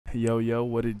Yo, yo,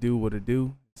 what it do, what it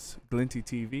do? It's Glinty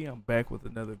TV. I'm back with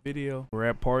another video. We're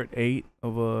at part 8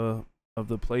 of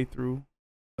the playthrough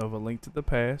of A Link to the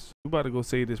Past. We're about to go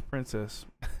save this princess.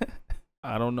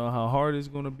 I don't know how hard it's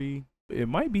gonna be. It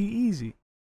might be easy.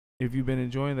 If you've been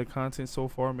enjoying the content so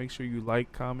far, make sure you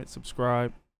like, comment,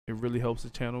 subscribe. It really helps the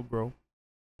channel grow.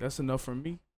 That's enough from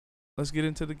me. Let's get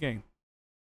into the game.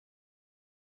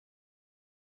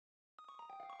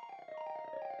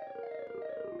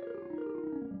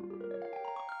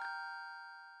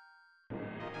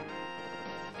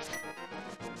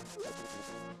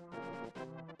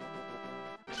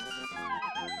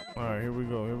 All right, here we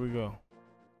go. Here we go.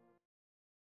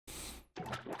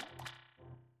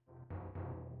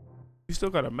 We still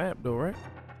got a map though, right?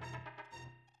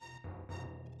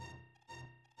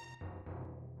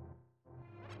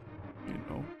 You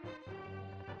know.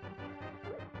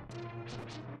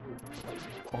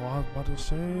 Oh, I was about to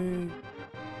say.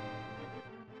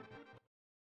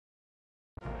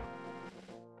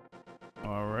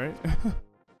 All right.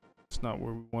 It's not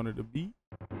where we wanted to be.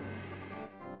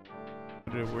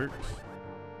 But it works.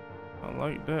 I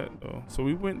like that though. So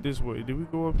we went this way. Did we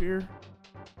go up here?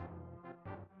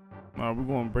 We're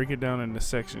going to break it down into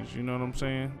sections. You know what I'm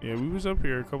saying? Yeah, we was up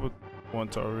here a couple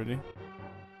once already.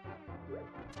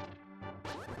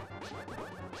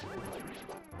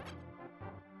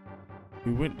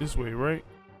 We went this way, right?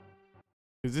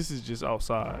 Because this is just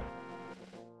outside.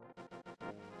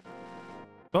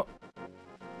 Oh.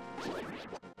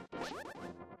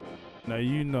 Now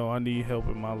you know I need help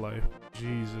in my life.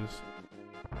 Jesus.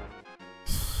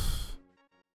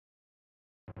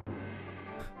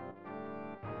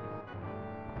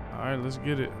 All right, let's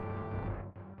get it.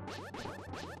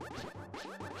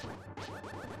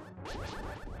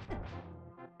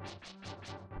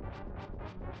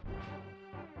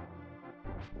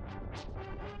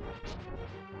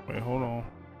 Wait, hold on.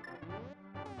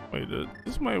 Wait,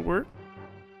 this might work.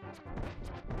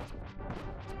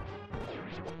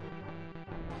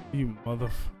 You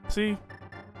see?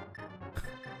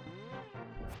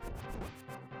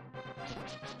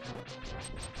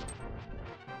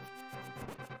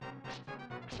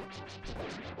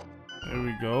 There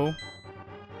we go.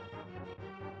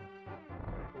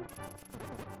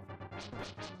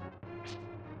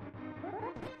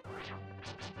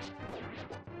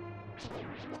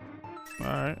 All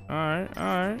right, all right, all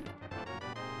right.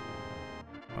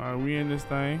 All right, we in this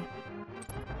thing.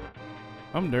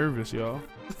 I'm nervous, y'all.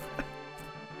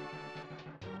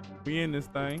 We in this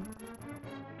thing.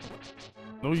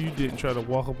 No, you didn't try to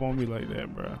walk up on me like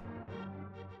that, bro.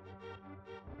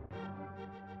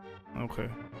 Okay.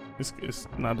 It's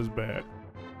not as bad.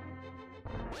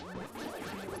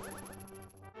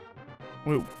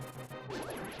 Wait,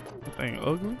 that thing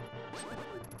ugly?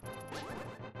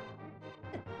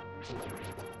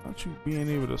 Not you being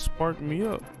able to spark me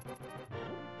up.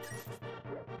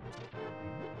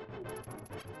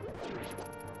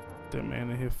 That man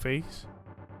in his face.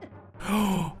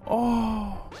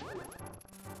 Oh.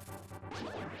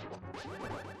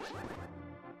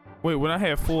 Wait, when I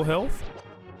had full health?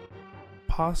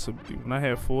 Possibly. When I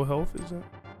have full health, is that?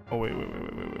 Oh, wait.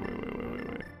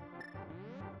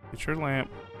 Get your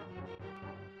lamp.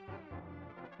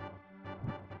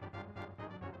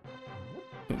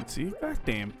 Couldn't see a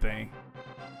goddamn thing.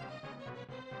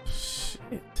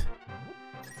 Shit.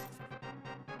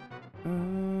 We're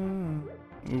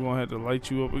gonna have to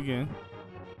light you up again.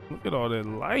 Look at all that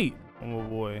light, oh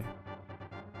boy.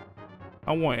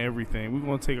 I want everything. We're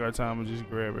gonna take our time and just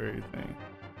grab everything.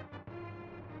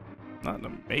 Not in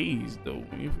a maze though,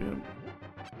 you feel me?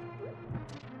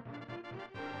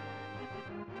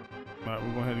 Alright,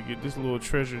 we're gonna have to get this little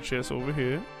treasure chest over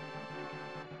here.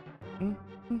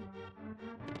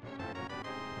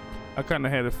 I kinda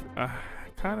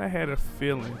had a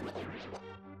feeling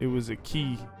it was a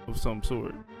key of some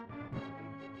sort.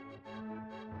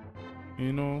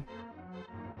 You know?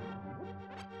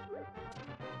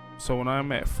 So when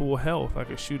I'm at full health, I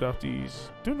can shoot out these.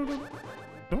 And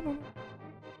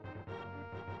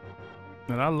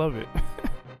I love it.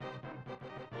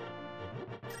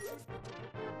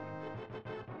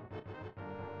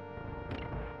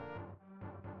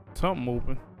 Something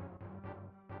open.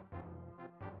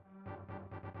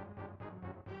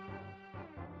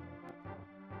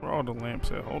 Where are all the lamps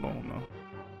at? Hold on now.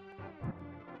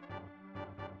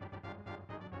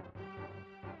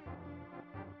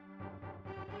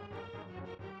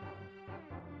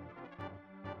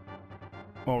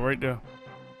 Oh, right there.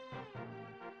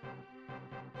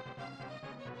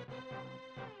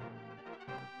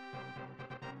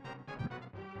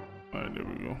 All right, there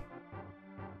we go.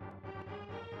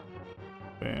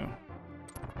 Bam.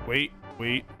 Wait.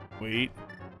 Wait.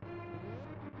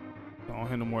 Don't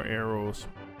hit no more arrows.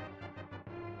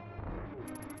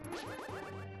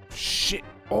 Shit.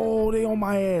 Oh, they on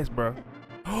my ass, bro.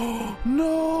 Oh,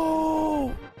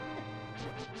 no.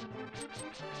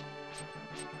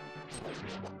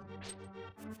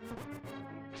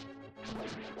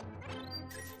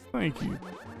 Thank you.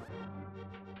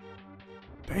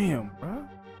 Damn, bro.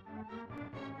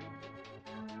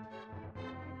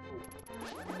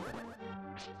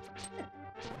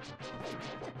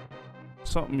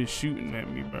 Something is shooting at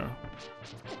me, bro.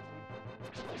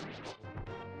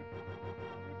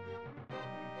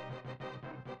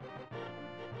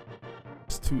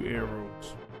 It's 2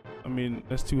 arrows. I mean,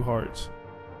 that's 2 hearts.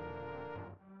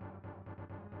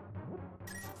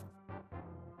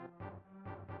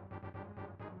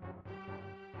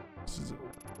 This is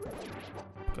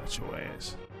a... Got your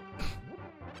ass.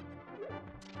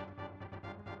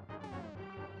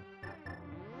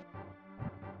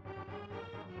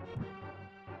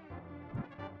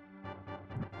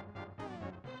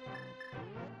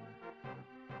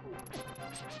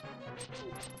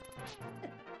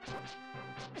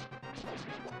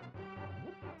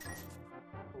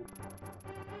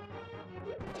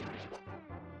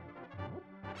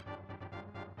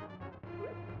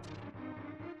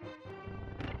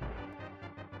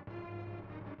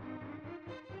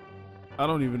 I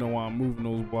don't even know why I'm moving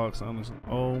those blocks, honestly.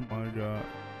 Oh my god.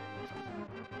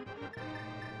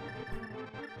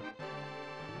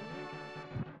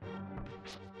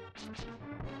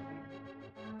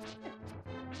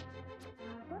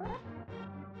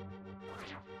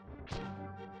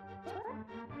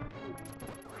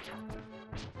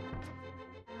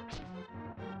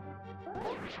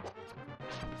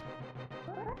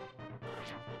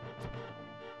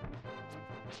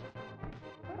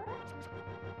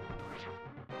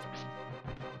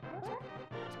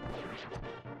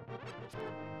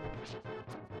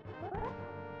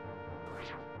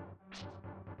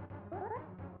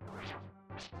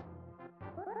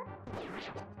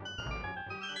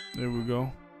 There we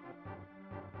go.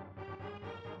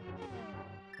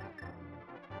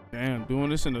 Damn,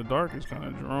 doing this in the dark is kind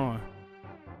of drawing.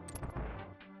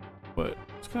 But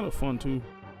it's kind of fun too.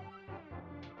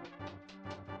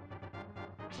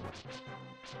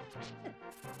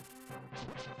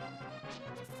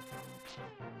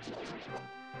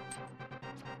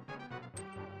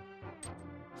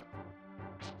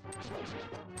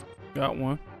 Got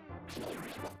one.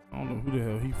 I don't know who the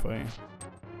hell he fighting.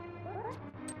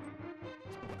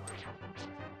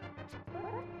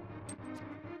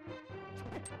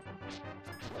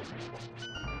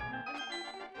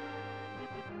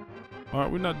 Alright,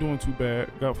 we're not doing too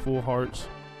bad. Got full hearts.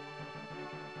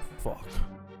 Fuck.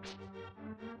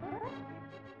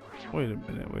 Wait a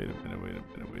minute, wait a minute, wait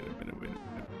a minute, wait a minute, wait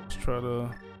a minute. Let's try to...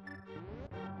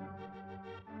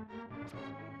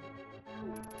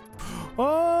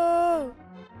 Oh!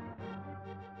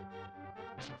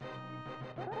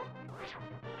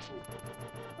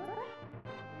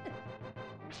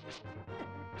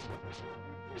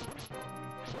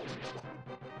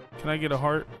 Can I get a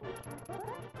heart?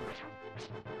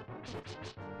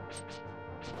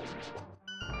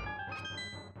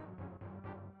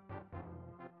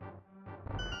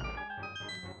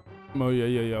 Oh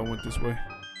yeah, I went this way.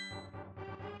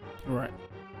 All right.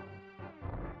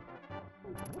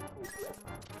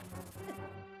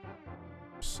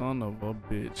 Son of a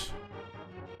bitch.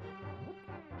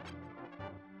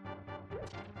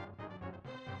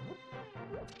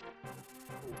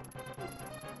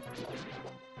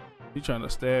 He trying to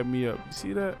stab me up. You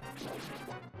see that?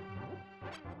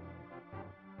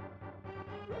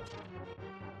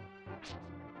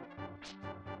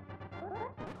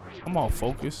 I'm all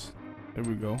focused. There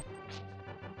we go.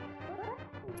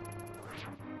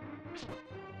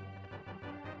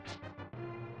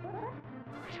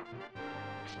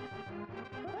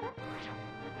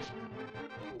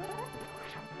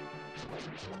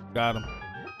 Got him.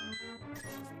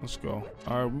 Let's go.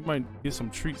 All right, we might get some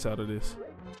treats out of this.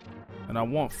 And I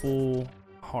want full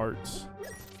hearts.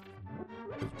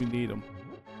 Because we need them.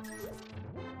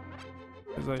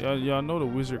 Cause like, y'all know the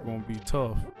wizard gonna be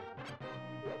tough.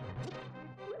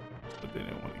 But they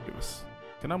didn't want to give us.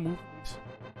 Can I move this?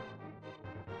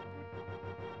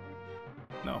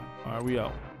 No. All right, we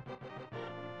out.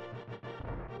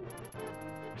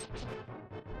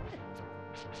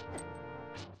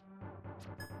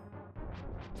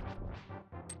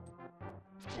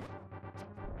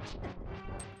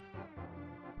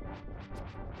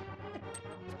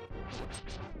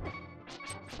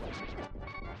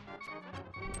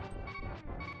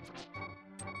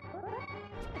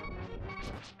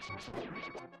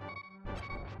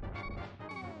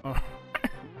 Oh.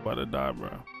 About to die, bro.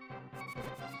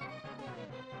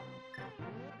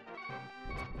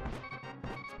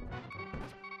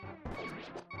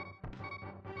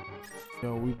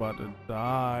 Yo, we about to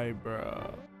die,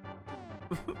 bro.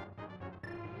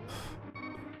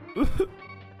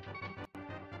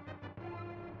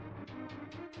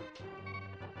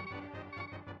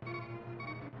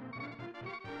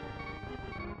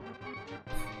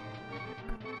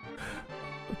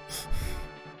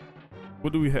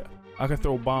 What do we have? I can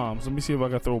throw bombs. Let me see if I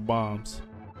can throw bombs.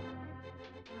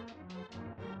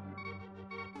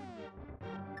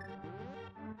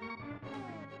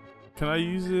 Can I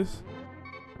use this?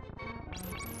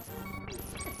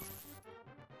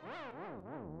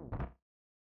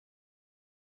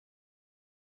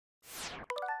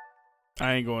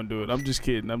 I ain't gonna do it. I'm just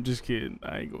kidding. I'm just kidding.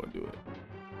 I ain't gonna do it.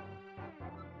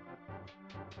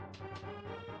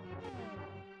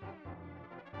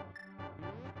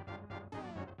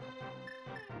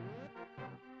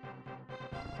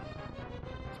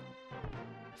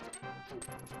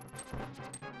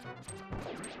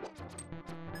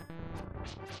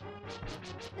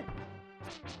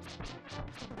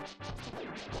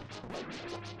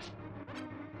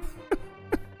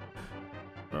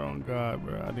 Oh God,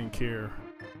 bro, I didn't care.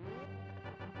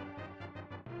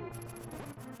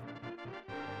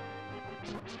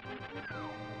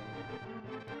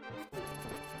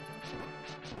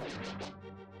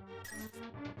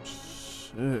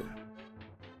 Shit.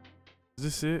 Is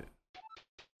this it?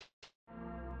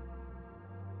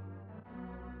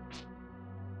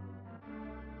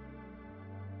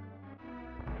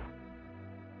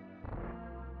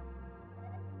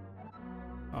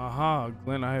 Aha,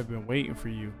 Glenn, I have been waiting for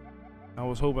you. I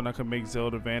was hoping I could make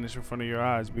Zelda vanish in front of your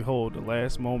eyes. Behold, the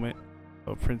last moment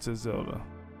of Princess Zelda.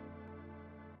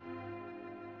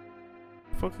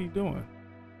 The fuck are you doing?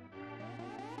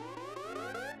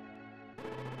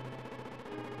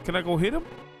 Can I go hit him?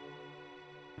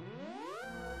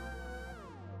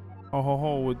 Ho ho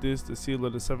ho, with this, the seal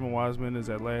of the 7 wise men is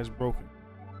at last broken.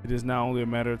 It is now only a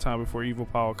matter of time before evil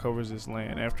power covers this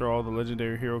land. After all, the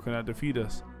legendary hero cannot defeat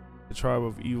us. The tribe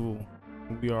of evil.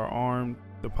 We are armed.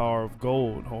 The power of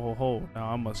gold. Ho ho ho.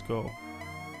 Now I must go.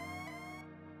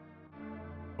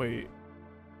 Wait.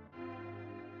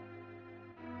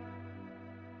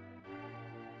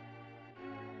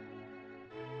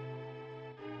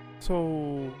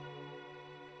 So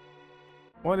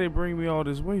why they bring me all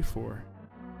this way for?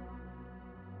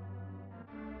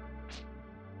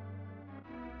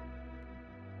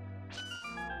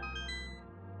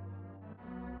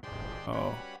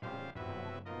 Oh.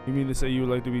 You mean to say you would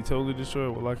like to be totally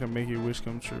destroyed? Well, I can make your wish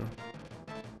come true.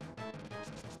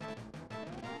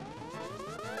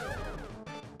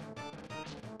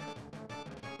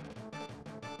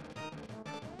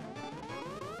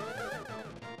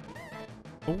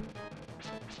 Oh.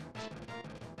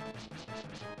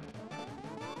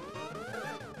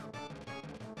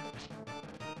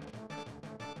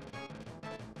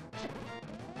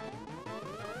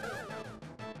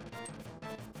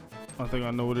 I think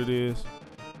I know what it is.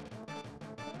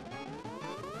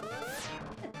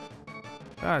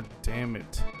 God damn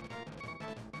it.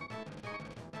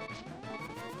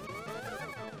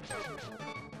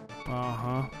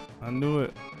 Uh-huh. I knew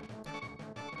it.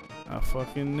 I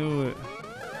fucking knew it.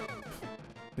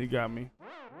 He got me.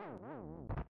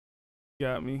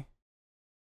 Got me.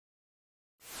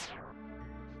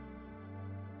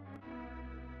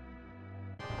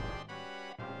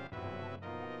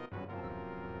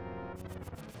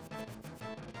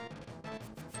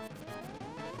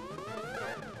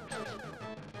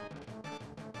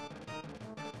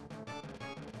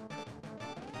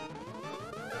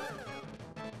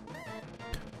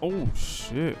 Oh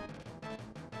shit.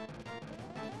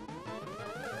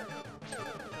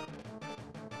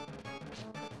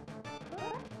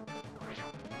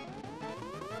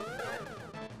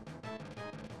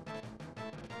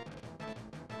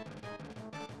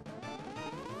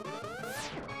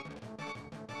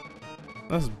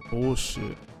 That's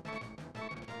bullshit.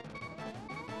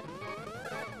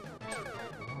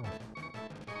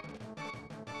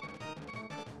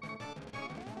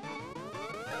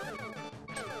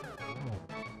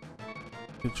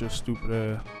 Get your stupid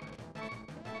ass.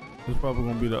 It's probably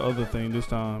gonna be the other thing this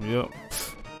time. Yep.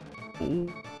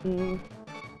 Ooh, ooh.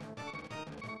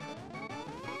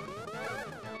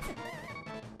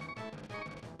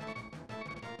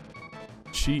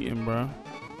 Cheating, bro.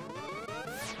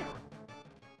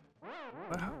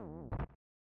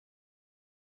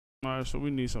 Alright, so we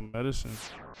need some medicine.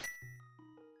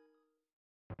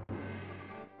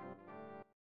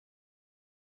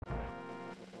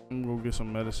 I'm gonna go get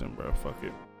some medicine, bro. Fuck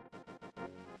it.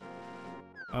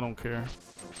 I don't care.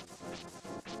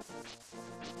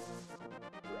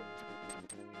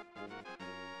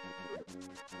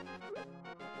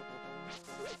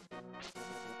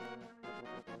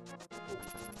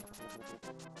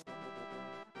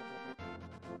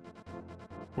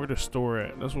 Where the store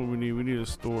at? That's what we need. We need a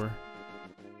store.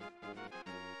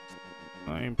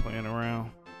 I ain't playing around.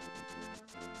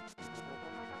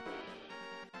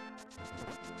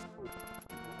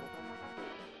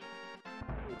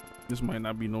 This might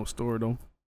not be no store though.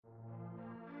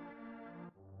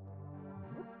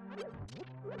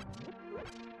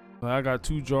 But I got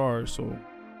 2 jars, so,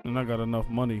 and I got enough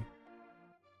money.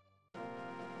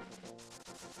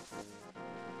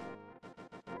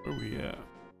 Where we at?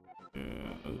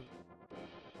 Yeah,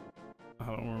 I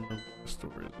don't remember what the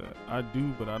store is at. I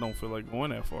do, but I don't feel like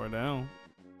going that far down.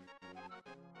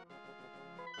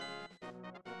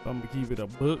 I'm gonna keep it a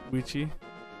book with you.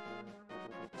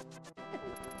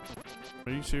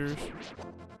 Are you serious?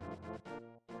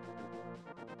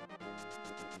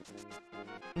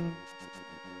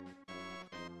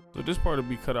 So this part will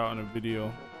be cut out in a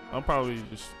video. I'll probably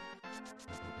just...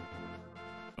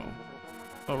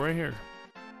 Oh, right here.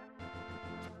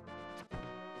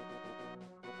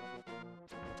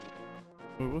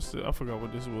 Wait, what's the... I forgot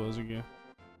what this was again.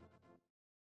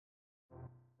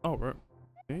 Oh, right.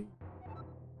 Okay.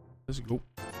 Let's go.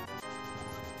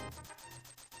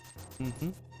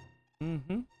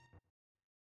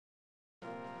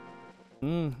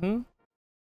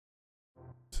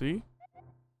 See?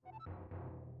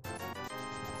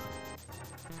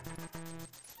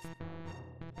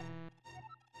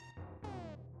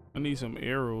 I need some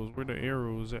arrows. Where the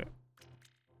arrows at?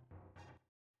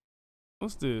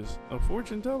 What's this? A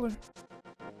fortune teller?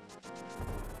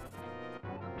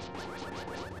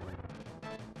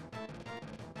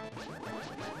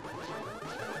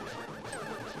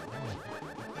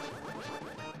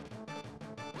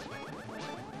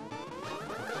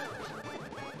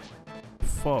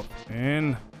 Fuck,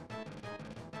 man.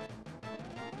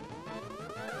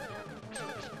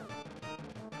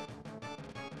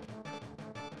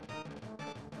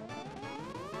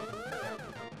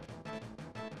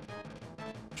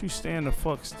 You stand the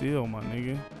fuck still, my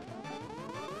nigga.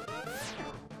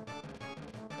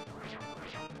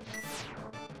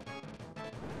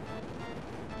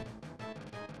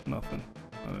 Nothing.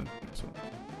 I didn't think so.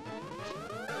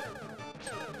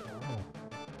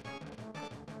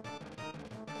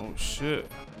 Oh shit.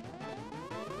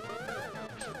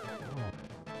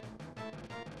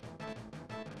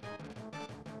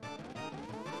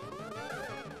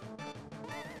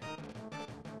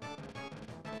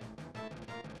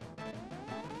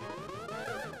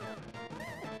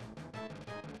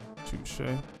 Touche.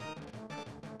 I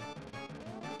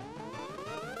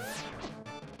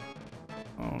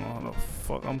don't know how the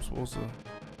fuck I'm supposed to.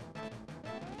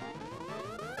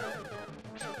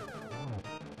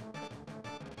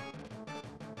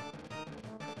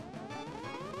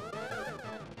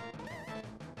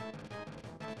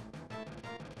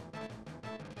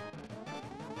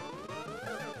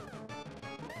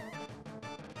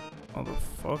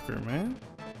 Motherfucker, man.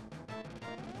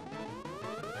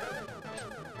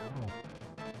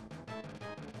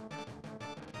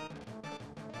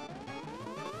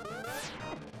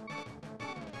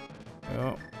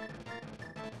 Yep.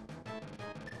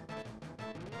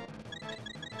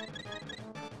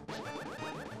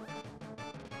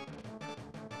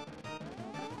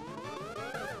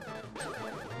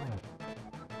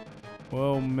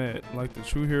 Well met, like the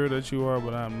true hero that you are,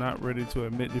 but I am not ready to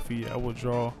admit defeat. I will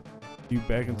draw you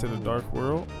back into the dark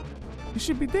world. You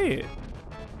should be dead.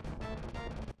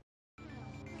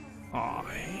 Oh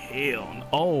hell no.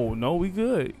 Oh no, we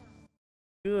good.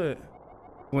 Good.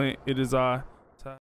 Clint, it is I,